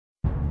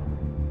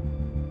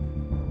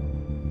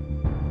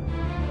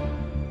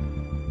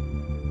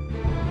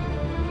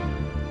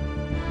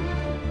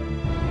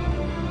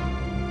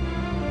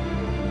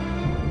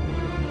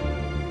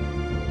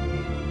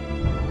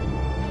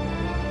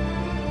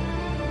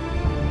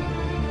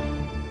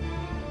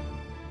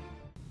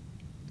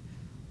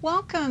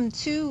Welcome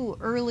to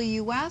Early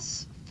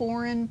U.S.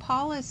 Foreign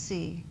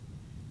Policy.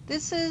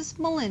 This is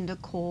Melinda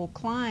Cole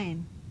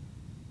Klein.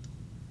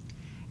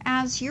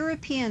 As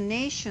European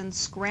nations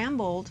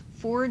scrambled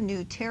for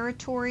new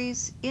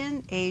territories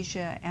in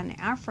Asia and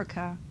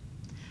Africa,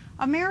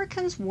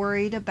 Americans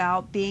worried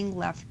about being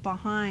left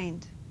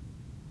behind.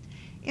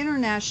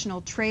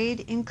 International trade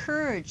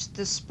encouraged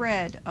the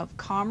spread of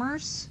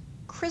commerce,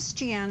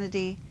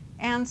 Christianity,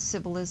 and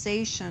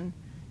civilization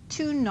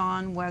to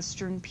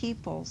non-Western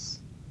peoples.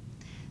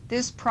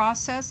 This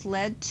process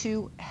led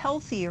to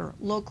healthier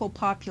local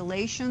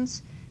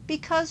populations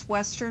because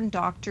Western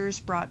doctors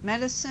brought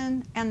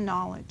medicine and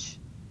knowledge.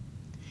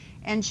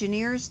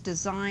 Engineers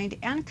designed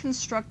and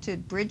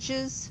constructed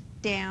bridges,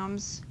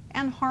 dams,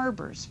 and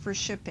harbors for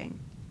shipping.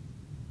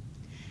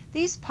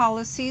 These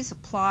policies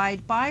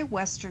applied by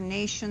Western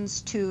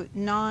nations to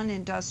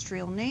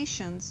non-industrial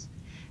nations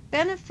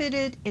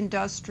benefited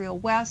industrial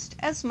West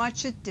as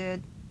much as it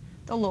did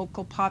the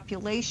local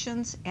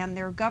populations and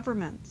their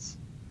governments.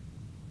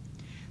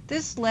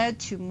 This led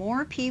to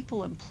more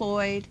people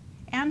employed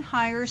and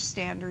higher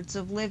standards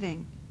of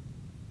living.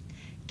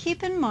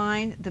 Keep in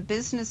mind the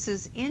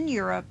businesses in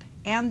Europe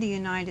and the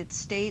United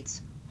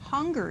States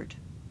hungered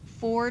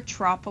for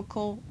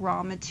tropical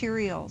raw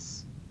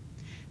materials.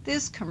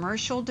 This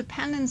commercial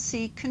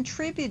dependency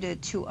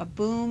contributed to a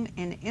boom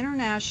in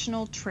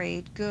international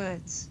trade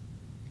goods.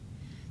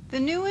 The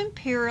new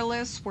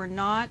imperialists were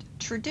not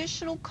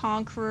traditional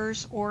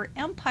conquerors or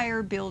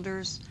empire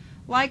builders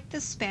like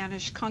the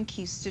Spanish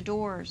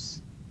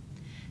conquistadors.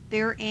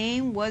 Their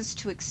aim was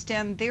to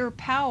extend their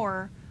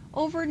power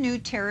over new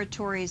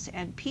territories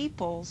and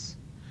peoples,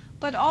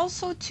 but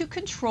also to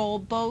control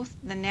both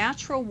the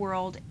natural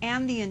world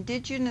and the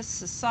indigenous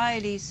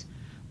societies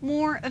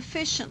more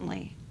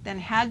efficiently than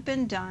had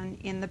been done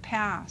in the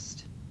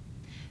past.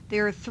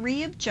 Their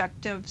three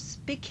objectives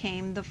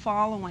became the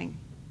following.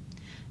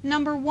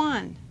 Number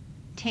 1,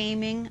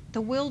 taming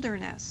the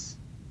wilderness.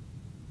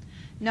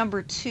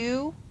 Number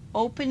 2,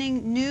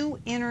 opening new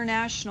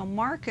international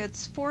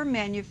markets for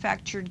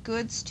manufactured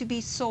goods to be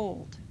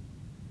sold.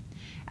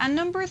 And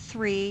number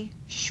 3,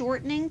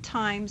 shortening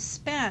time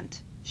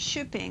spent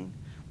shipping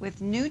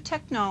with new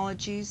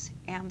technologies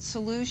and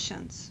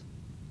solutions.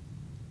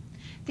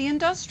 The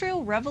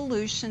Industrial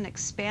Revolution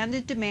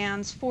expanded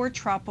demands for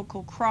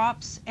tropical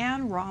crops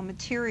and raw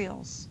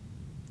materials.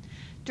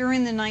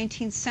 During the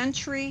 19th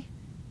century,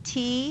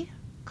 tea,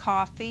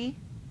 coffee,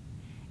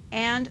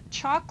 and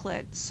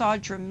chocolate saw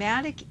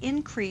dramatic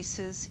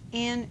increases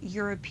in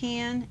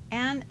European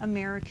and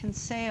American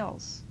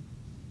sales.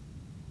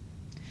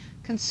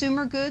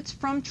 Consumer goods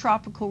from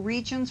tropical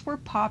regions were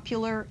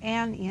popular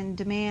and in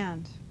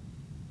demand.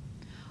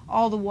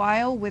 All the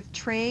while, with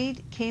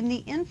trade came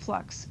the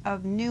influx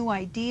of new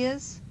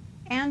ideas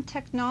and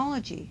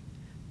technology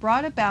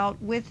brought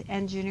about with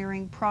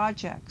engineering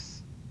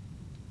projects.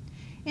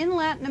 In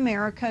Latin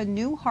America,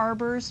 new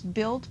harbors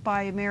built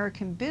by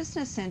American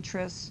business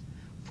interests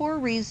for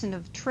reason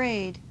of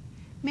trade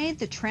made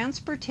the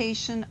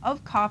transportation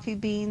of coffee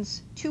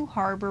beans to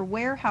harbor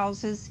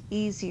warehouses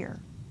easier.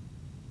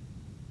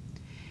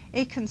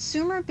 A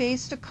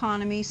consumer-based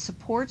economy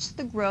supports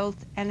the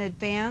growth and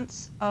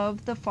advance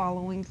of the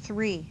following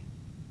three.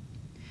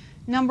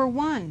 Number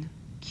 1,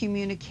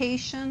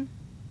 communication.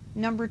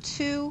 Number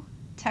 2,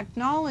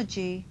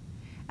 technology.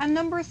 And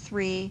number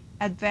 3,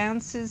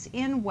 advances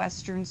in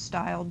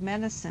Western-styled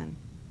medicine.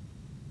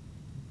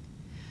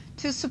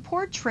 To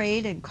support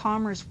trade and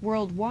commerce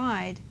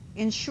worldwide,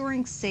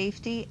 ensuring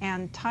safety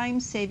and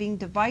time-saving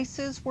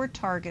devices were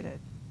targeted.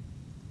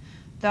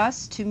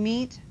 Thus, to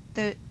meet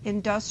the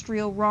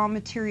industrial raw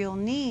material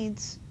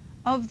needs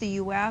of the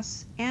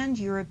U.S. and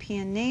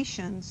European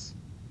nations,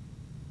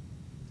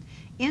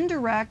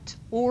 indirect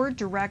or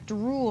direct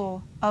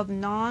rule of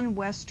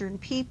non-Western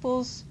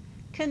peoples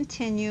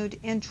continued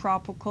in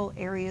tropical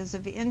areas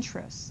of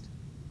interest,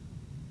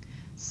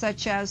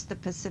 such as the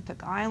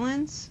Pacific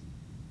Islands,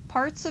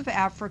 parts of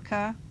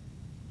Africa,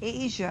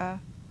 Asia,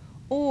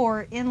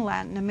 or in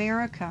Latin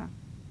America.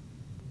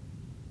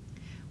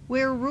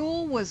 Where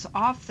rule was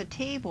off the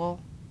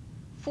table,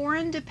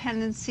 foreign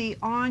dependency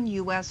on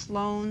U.S.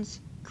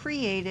 loans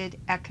created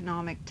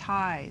economic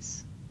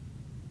ties.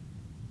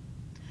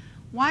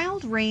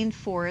 Wild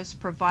rainforests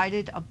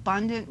provided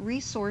abundant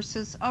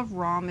resources of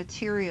raw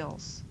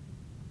materials.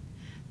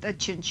 The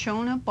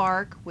cinchona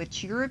bark,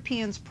 which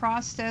Europeans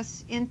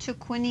processed into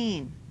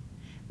quinine,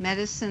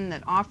 medicine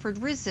that offered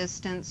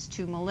resistance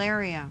to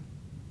malaria.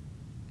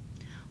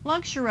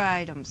 Luxury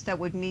items that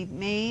would be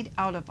made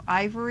out of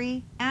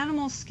ivory,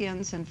 animal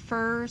skins, and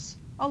furs,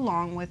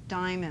 along with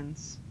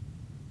diamonds.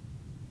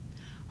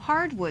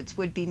 Hardwoods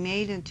would be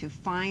made into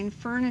fine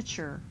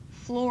furniture,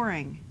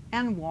 flooring,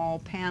 and wall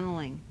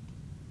paneling.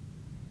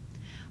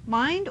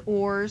 Mined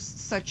ores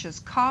such as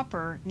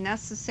copper,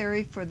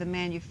 necessary for the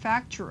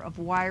manufacture of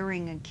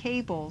wiring and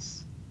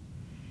cables,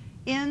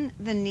 in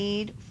the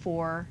need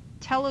for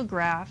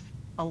telegraph,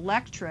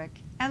 electric,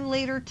 and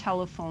later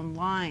telephone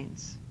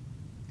lines.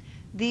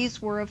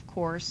 These were, of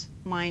course,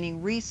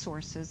 mining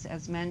resources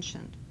as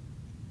mentioned.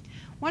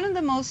 One of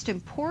the most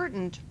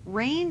important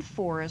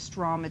rainforest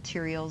raw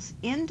materials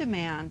in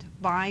demand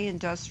by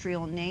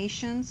industrial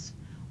nations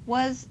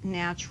was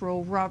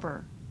natural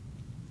rubber.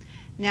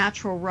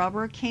 Natural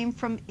rubber came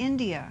from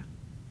India,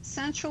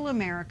 Central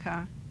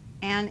America,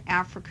 and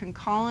African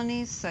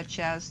colonies such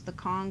as the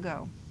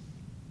Congo.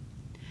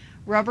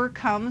 Rubber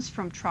comes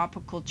from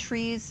tropical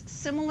trees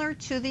similar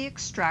to the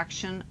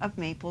extraction of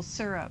maple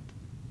syrup.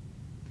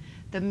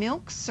 The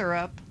milk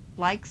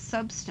syrup-like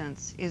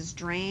substance is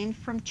drained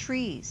from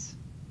trees.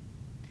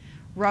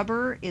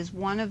 Rubber is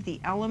one of the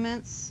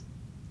elements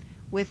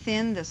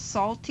within the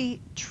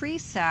salty tree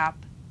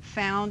sap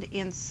found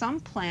in some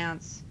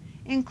plants,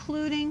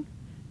 including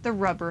the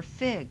rubber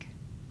fig.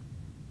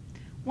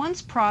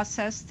 Once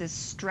processed, this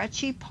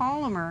stretchy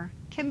polymer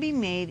can be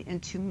made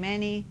into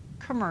many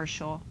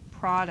commercial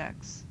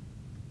products.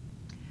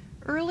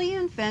 Early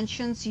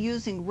inventions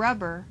using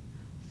rubber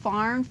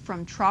farmed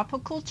from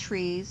tropical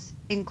trees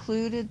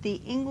included the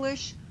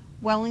English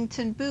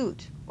Wellington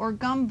boot or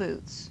gum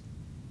boots,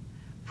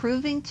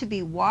 proving to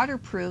be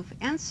waterproof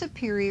and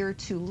superior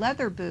to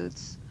leather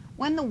boots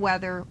when the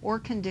weather or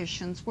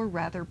conditions were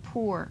rather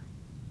poor.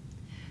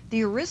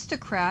 The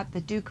aristocrat,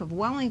 the Duke of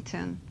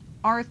Wellington,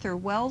 Arthur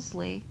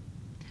Wellesley,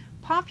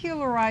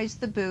 popularized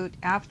the boot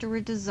after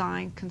a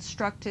design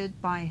constructed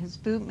by his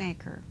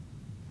bootmaker.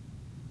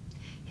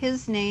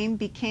 His name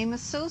became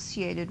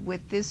associated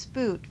with this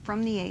boot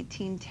from the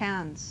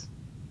 1810s.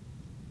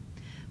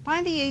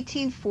 By the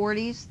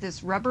 1840s,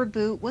 this rubber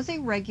boot was a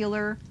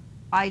regular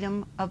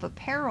item of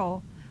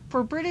apparel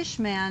for British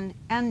men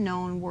and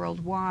known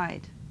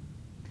worldwide.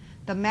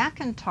 The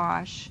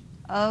Macintosh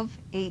of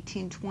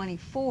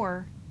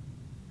 1824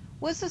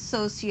 was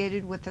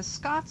associated with a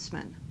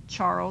Scotsman,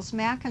 Charles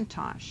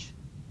Mackintosh,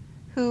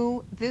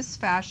 who this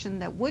fashion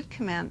that would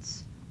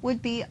commence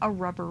would be a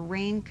rubber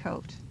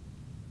raincoat.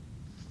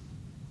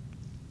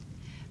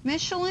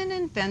 Michelin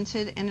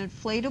invented an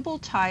inflatable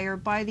tire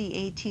by the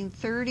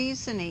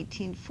 1830s and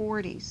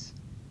 1840s.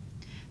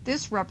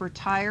 This rubber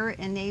tire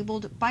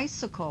enabled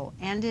bicycle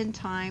and in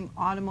time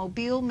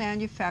automobile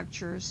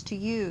manufacturers to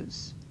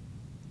use.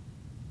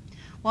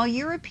 While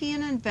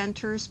European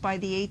inventors by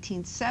the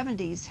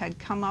 1870s had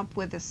come up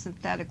with a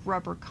synthetic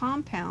rubber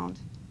compound,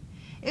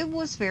 it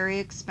was very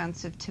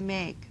expensive to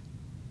make.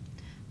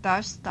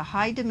 Thus, the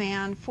high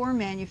demand for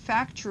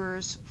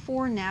manufacturers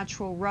for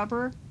natural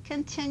rubber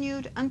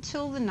continued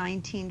until the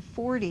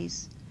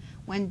 1940s,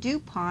 when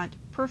DuPont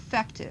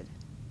perfected.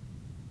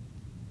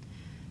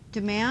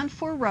 Demand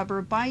for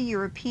rubber by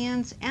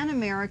Europeans and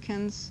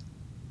Americans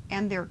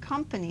and their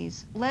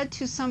companies led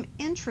to some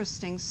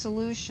interesting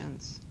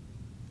solutions.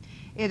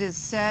 It is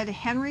said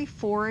Henry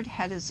Ford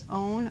had his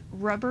own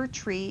rubber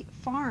tree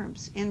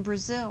farms in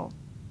Brazil,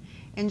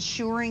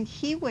 ensuring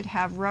he would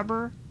have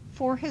rubber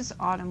for his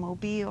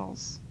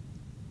automobiles.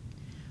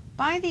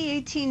 By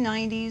the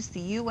 1890s, the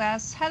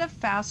U.S. had a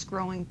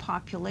fast-growing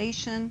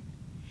population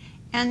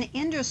and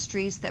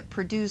industries that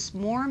produced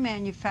more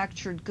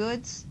manufactured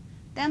goods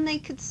than they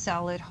could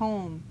sell at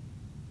home.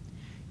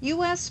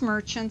 U.S.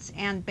 merchants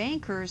and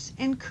bankers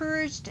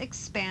encouraged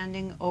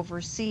expanding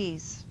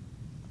overseas.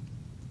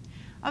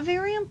 A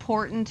very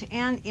important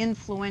and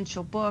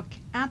influential book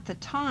at the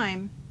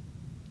time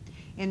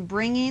in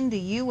bringing the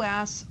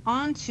U.S.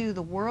 onto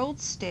the world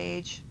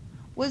stage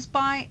was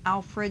by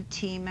Alfred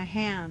T.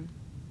 Mahan.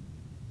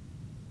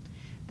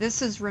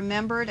 This is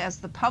remembered as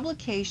the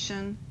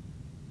publication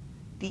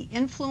The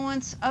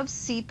Influence of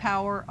Sea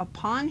Power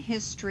Upon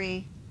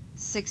History,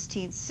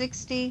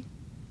 1660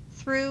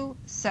 through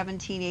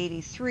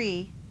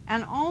 1783,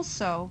 and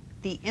also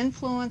The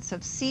Influence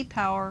of Sea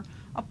Power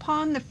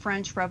Upon the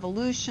French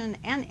Revolution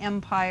and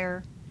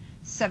Empire,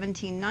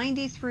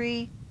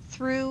 1793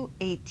 through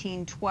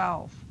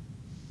 1812.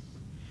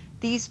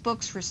 These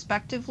books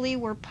respectively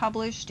were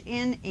published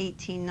in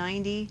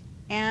 1890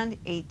 and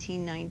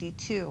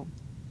 1892.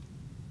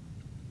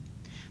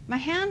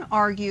 Mahan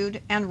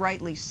argued, and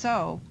rightly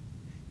so,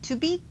 to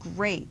be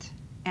great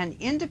and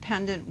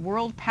independent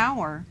world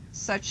power,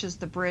 such as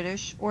the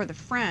British or the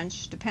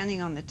French,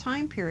 depending on the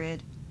time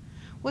period,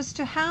 was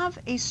to have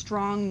a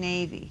strong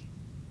navy.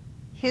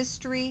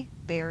 History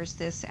bears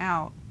this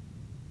out.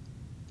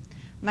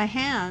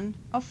 Mahan,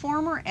 a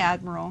former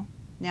admiral,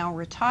 now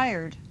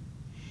retired,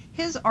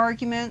 his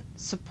argument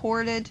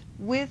supported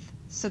with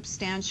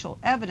substantial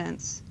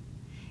evidence.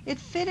 It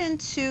fit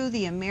into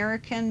the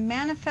American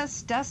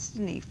Manifest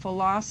Destiny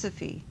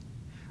philosophy,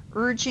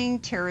 urging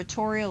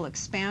territorial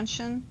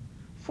expansion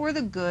for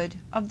the good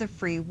of the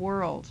free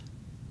world,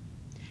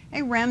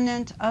 a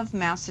remnant of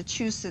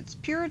Massachusetts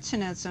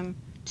Puritanism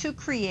to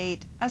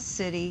create a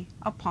city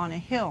upon a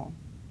hill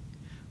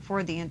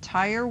for the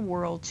entire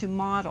world to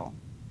model,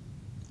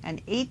 an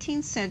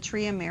 18th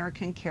century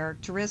American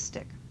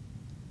characteristic.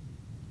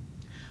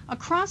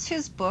 Across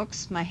his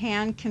books,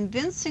 Mahan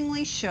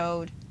convincingly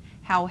showed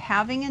how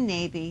having a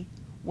navy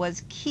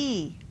was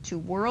key to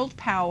world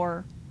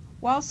power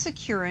while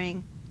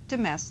securing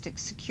domestic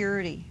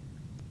security.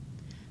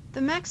 The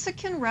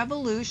Mexican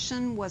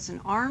Revolution was an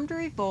armed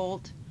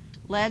revolt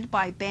led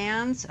by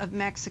bands of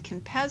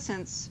Mexican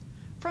peasants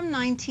from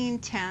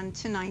 1910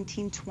 to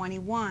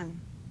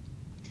 1921.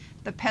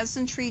 The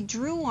peasantry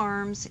drew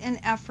arms in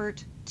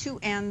effort to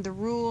end the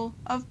rule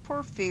of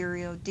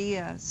Porfirio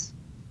Diaz.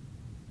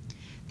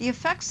 The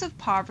effects of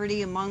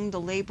poverty among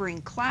the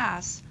laboring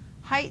class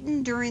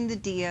heightened during the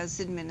Diaz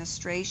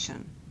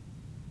administration.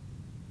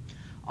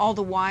 All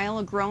the while,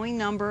 a growing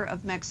number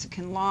of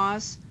Mexican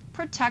laws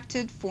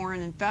protected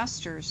foreign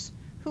investors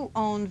who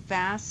owned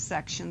vast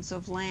sections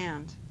of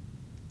land.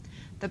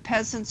 The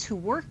peasants who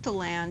worked the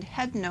land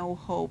had no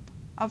hope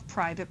of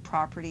private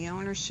property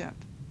ownership.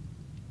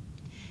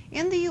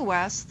 In the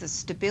U.S., the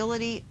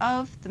stability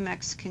of the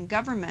Mexican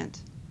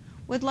government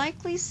would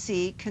likely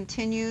see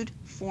continued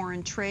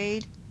foreign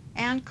trade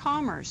and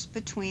commerce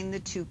between the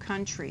two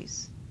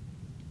countries.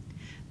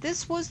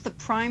 This was the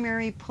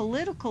primary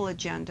political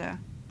agenda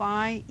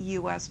by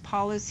U.S.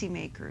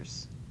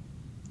 policymakers.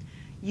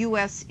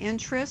 U.S.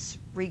 interests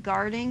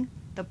regarding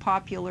the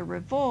popular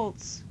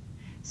revolts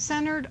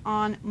centered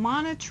on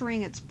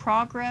monitoring its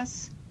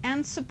progress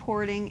and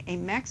supporting a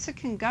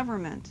Mexican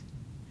government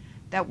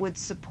that would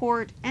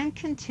support and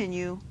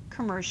continue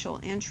commercial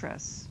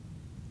interests.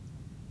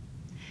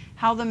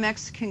 How the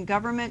Mexican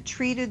government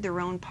treated their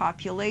own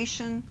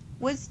population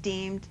was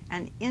deemed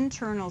an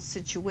internal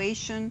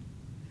situation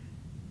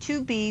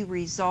to be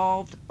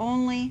resolved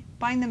only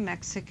by the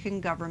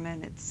Mexican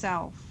government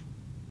itself.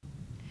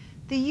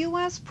 The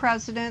U.S.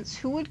 presidents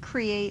who would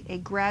create a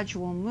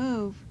gradual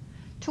move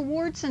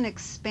towards an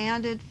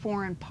expanded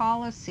foreign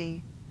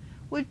policy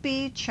would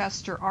be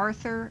Chester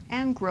Arthur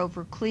and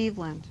Grover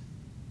Cleveland.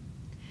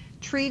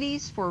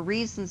 Treaties for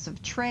reasons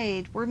of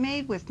trade were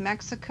made with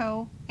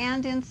Mexico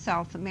and in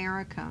South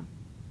America.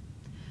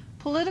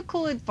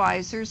 Political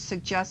advisors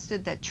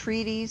suggested that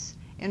treaties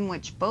in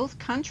which both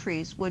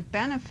countries would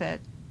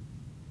benefit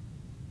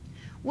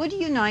would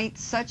unite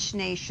such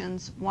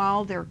nations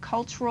while their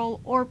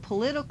cultural or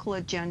political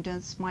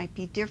agendas might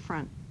be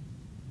different.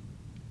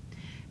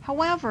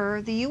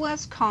 However, the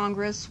U.S.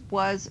 Congress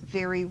was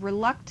very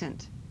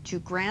reluctant to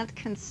grant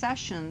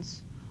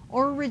concessions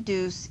or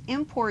reduce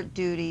import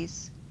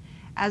duties,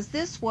 as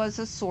this was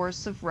a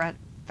source of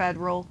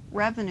federal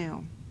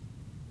revenue.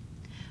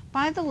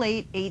 By the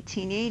late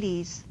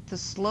 1880s, the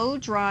slow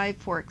drive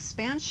for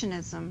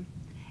expansionism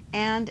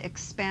and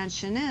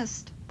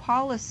expansionist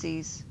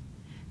policies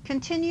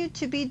continued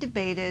to be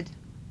debated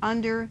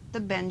under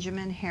the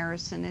Benjamin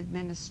Harrison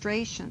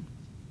administration.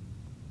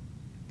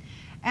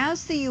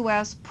 As the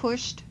U.S.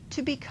 pushed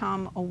to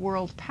become a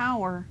world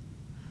power,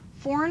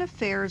 foreign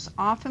affairs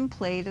often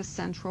played a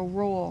central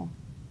role.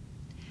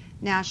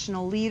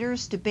 National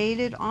leaders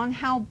debated on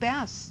how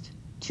best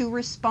to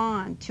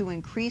respond to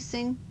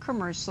increasing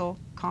commercial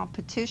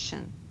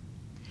competition,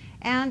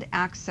 and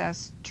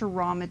access to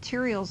raw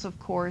materials, of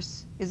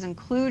course, is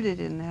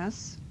included in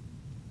this.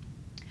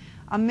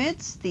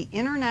 Amidst the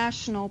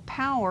international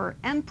power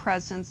and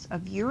presence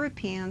of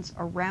Europeans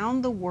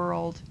around the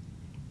world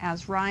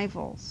as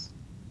rivals.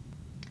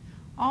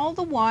 All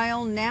the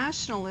while,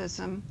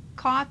 nationalism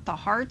caught the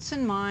hearts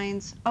and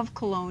minds of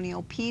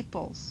colonial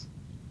peoples.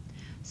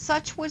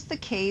 Such was the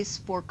case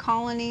for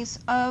colonies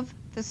of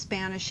the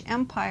Spanish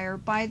Empire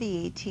by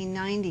the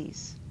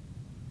 1890s.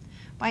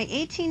 By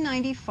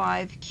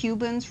 1895,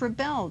 Cubans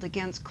rebelled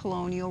against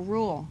colonial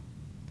rule.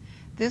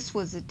 This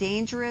was a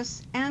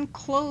dangerous and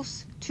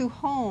close to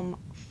home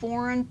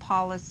foreign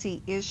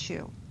policy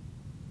issue.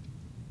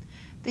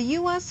 The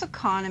U.S.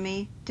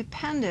 economy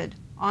depended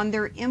on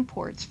their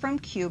imports from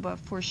Cuba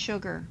for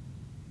sugar.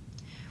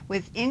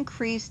 With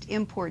increased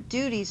import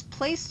duties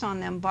placed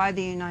on them by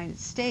the United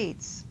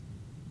States,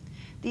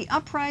 the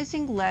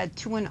uprising led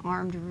to an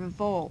armed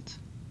revolt.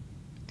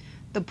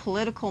 The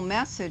political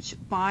message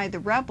by the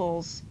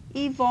rebels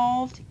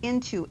evolved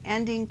into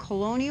ending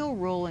colonial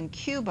rule in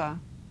Cuba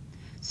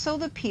so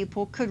the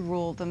people could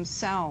rule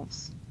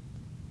themselves.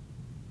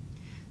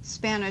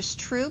 Spanish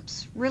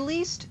troops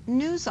released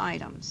news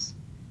items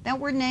that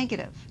were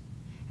negative,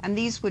 and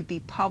these would be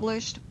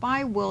published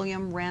by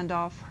William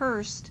Randolph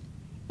Hearst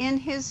in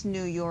his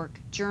New York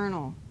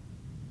Journal.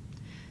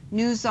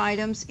 News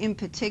items in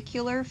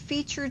particular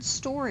featured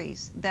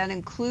stories that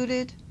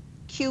included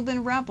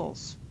Cuban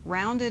rebels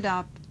rounded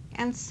up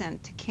and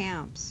sent to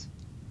camps.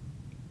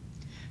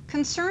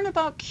 Concern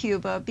about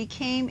Cuba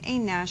became a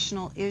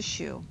national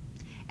issue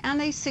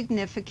and a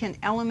significant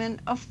element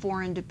of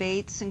foreign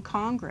debates in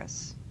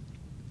Congress.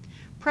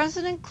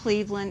 President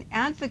Cleveland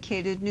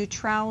advocated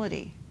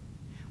neutrality,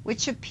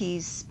 which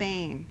appeased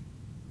Spain.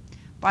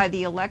 By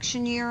the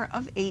election year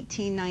of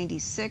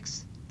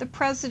 1896, the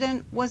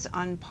president was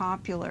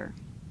unpopular.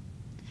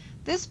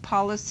 This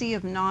policy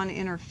of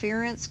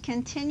non-interference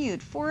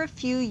continued for a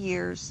few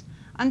years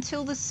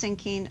until the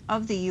sinking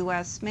of the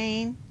U.S.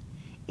 Maine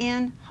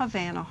in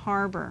Havana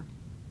Harbor.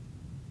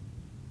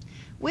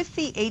 With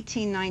the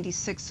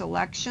 1896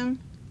 election,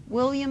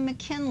 William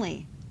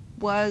McKinley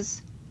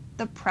was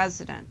the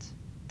president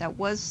that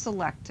was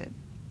selected.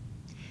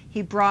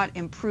 He brought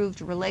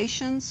improved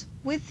relations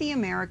with the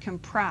American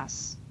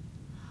press,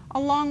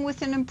 along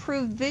with an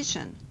improved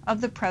vision of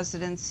the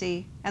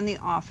presidency and the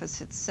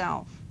office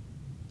itself.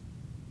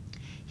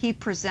 He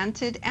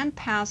presented and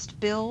passed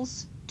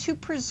bills to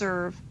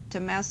preserve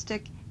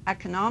domestic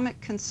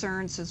economic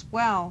concerns as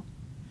well,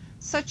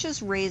 such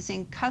as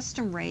raising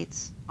custom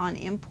rates on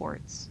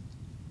imports.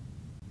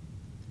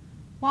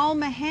 While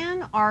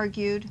Mahan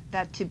argued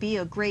that to be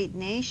a great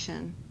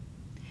nation,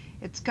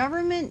 its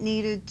government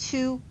needed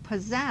to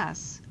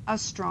possess a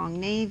strong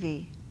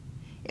navy,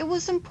 it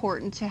was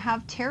important to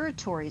have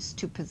territories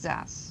to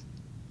possess.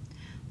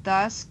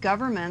 Thus,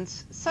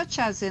 governments, such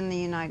as in the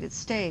United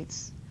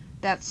States,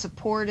 that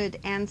supported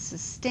and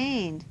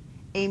sustained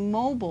a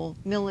mobile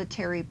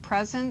military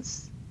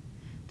presence,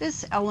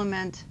 this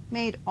element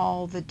made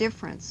all the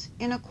difference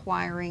in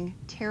acquiring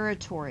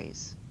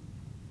territories.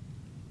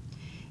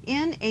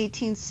 In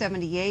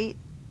 1878,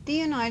 the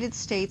United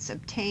States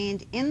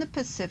obtained in the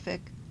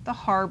Pacific the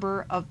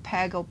harbor of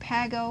Pago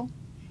Pago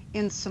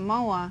in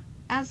Samoa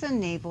as a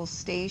naval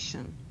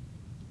station.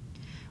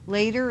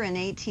 Later in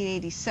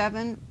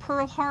 1887,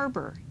 Pearl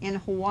Harbor in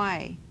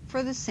Hawaii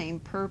for the same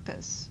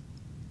purpose.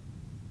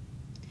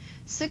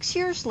 6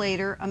 years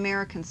later,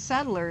 American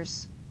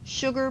settlers,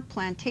 sugar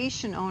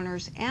plantation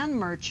owners, and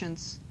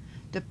merchants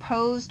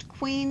deposed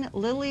Queen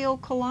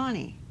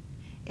Liliuokalani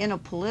in a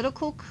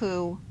political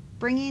coup,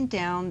 bringing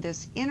down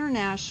this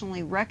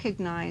internationally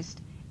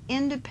recognized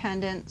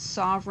independent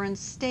sovereign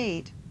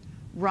state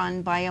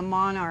run by a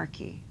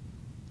monarchy.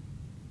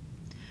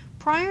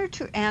 Prior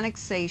to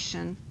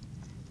annexation,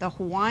 the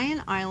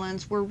Hawaiian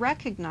Islands were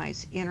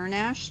recognized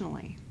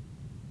internationally.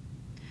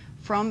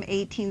 From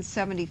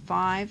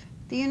 1875,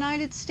 the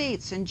United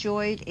States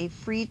enjoyed a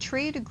free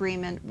trade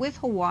agreement with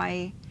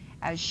Hawaii,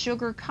 as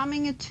sugar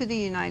coming into the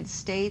United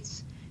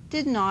States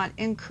did not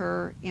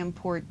incur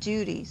import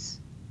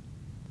duties.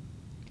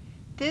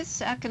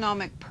 This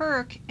economic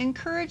perk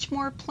encouraged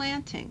more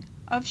planting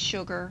of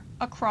sugar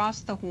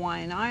across the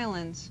Hawaiian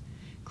Islands,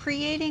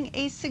 creating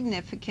a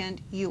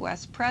significant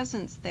U.S.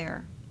 presence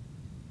there.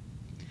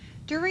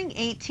 During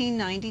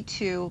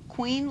 1892,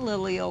 Queen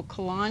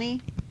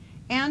Liliuokalani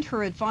and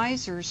her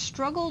advisors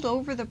struggled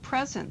over the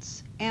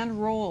presence and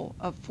role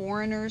of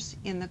foreigners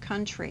in the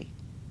country.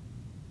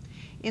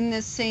 In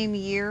this same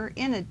year,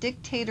 in a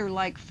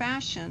dictator-like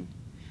fashion,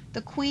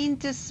 the Queen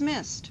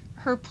dismissed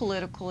her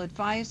political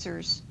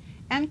advisors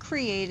and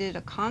created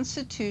a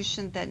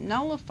constitution that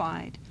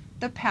nullified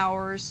the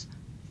powers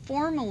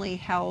formerly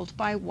held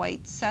by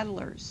white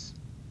settlers.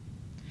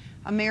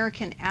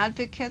 American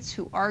advocates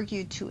who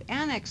argued to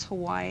annex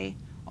Hawaii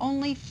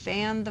only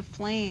fanned the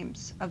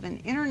flames of an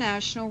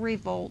international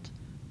revolt,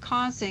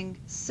 causing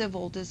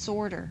civil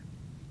disorder.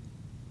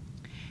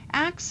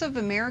 Acts of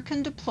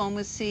American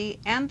diplomacy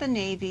and the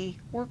Navy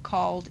were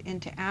called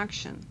into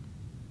action.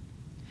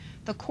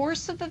 The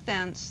course of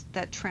events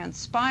that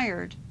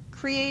transpired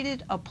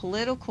created a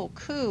political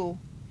coup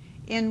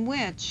in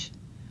which,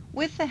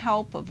 with the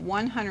help of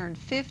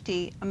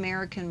 150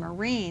 American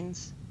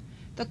Marines,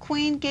 the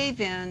Queen gave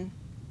in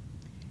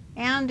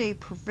and a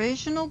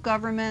provisional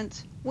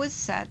government was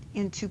set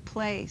into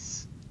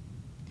place.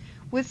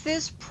 With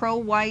this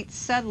pro-white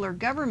settler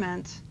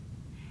government,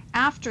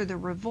 after the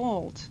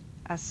revolt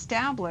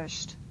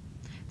established,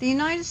 the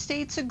United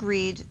States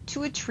agreed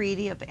to a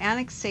treaty of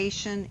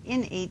annexation in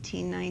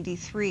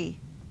 1893.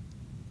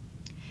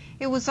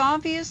 It was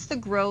obvious the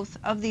growth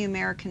of the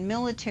American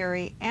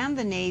military and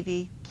the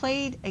Navy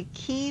played a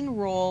keen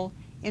role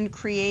in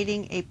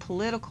creating a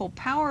political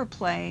power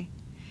play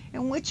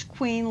in which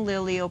Queen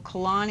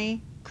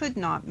Liliuokalani could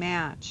not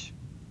match.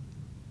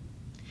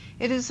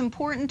 It is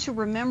important to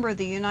remember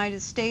the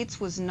United States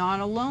was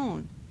not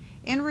alone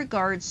in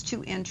regards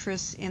to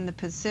interests in the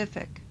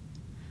Pacific.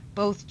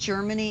 Both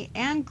Germany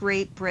and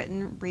Great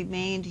Britain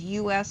remained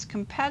U.S.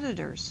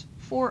 competitors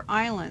for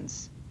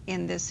islands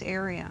in this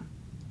area.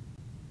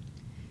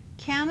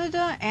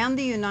 Canada and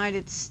the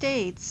United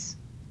States,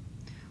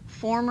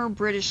 former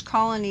British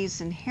colonies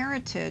in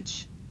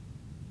heritage,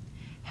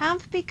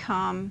 have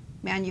become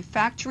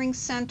manufacturing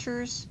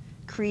centers,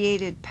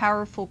 created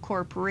powerful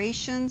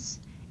corporations,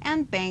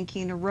 and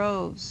banking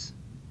arose.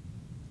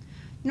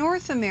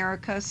 North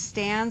America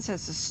stands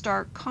as a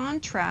stark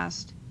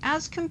contrast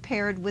as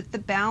compared with the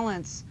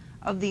balance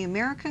of the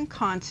American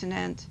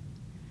continent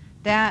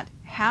that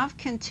have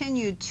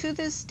continued to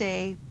this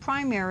day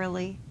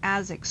primarily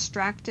as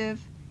extractive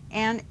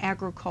and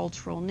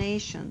agricultural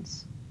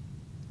nations.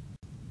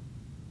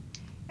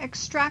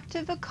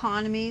 Extractive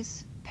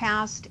economies,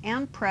 past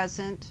and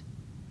present,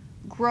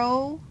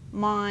 grow,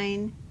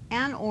 mine,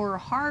 and/or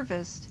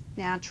harvest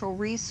natural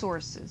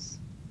resources.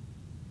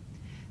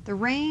 The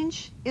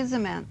range is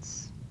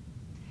immense.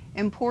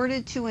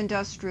 Imported to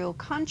industrial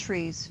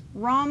countries,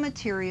 raw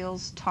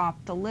materials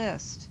top the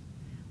list,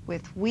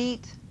 with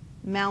wheat,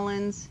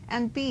 melons,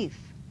 and beef,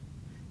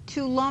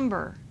 to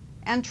lumber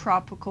and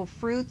tropical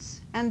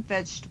fruits and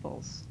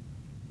vegetables.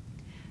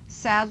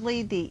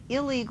 Sadly, the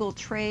illegal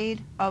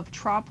trade of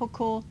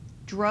tropical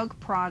drug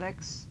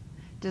products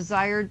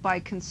desired by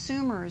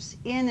consumers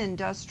in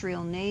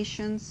industrial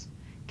nations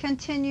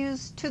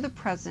continues to the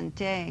present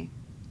day.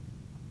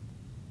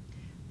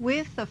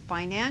 With the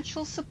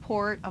financial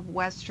support of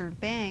Western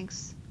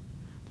banks,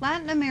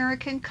 Latin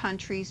American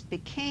countries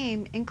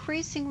became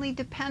increasingly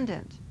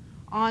dependent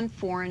on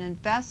foreign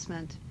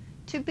investment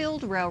to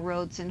build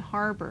railroads and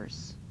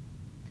harbors.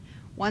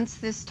 Once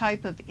this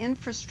type of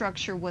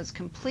infrastructure was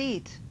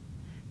complete,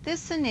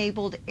 this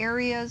enabled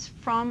areas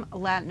from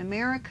Latin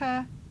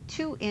America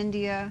to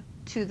India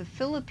to the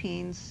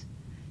Philippines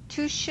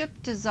to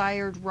ship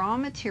desired raw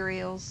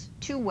materials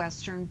to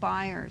Western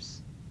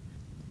buyers,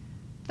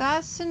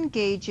 thus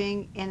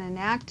engaging in an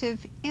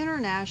active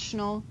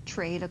international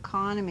trade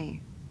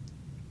economy.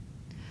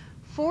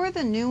 For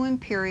the new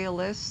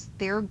imperialists,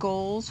 their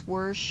goals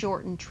were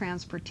shortened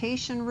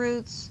transportation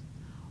routes,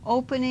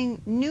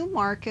 opening new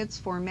markets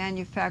for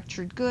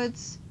manufactured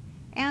goods,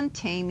 and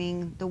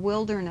taming the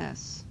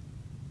wilderness.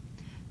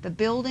 The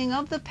building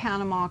of the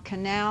Panama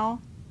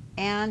Canal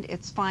and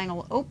its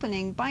final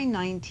opening by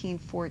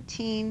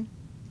 1914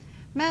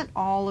 met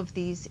all of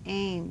these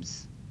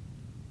aims.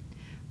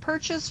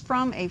 Purchased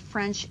from a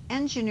French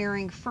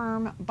engineering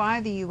firm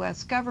by the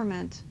U.S.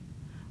 government,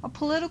 a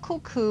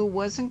political coup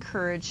was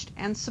encouraged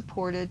and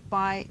supported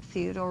by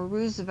Theodore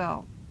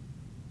Roosevelt.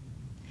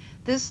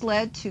 This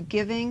led to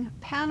giving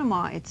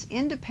Panama its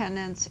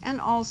independence and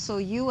also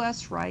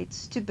U.S.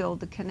 rights to build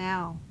the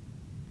canal.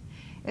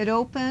 It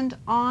opened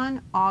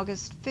on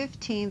August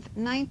 15,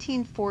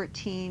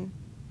 1914,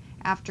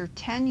 after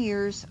 10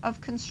 years of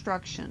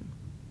construction.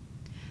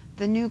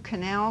 The new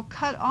canal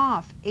cut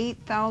off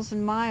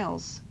 8,000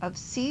 miles of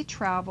sea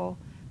travel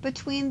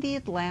between the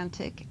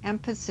Atlantic and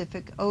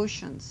Pacific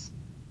Oceans.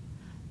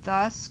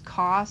 Thus,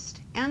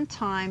 cost and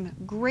time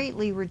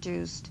greatly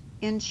reduced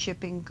in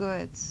shipping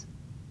goods.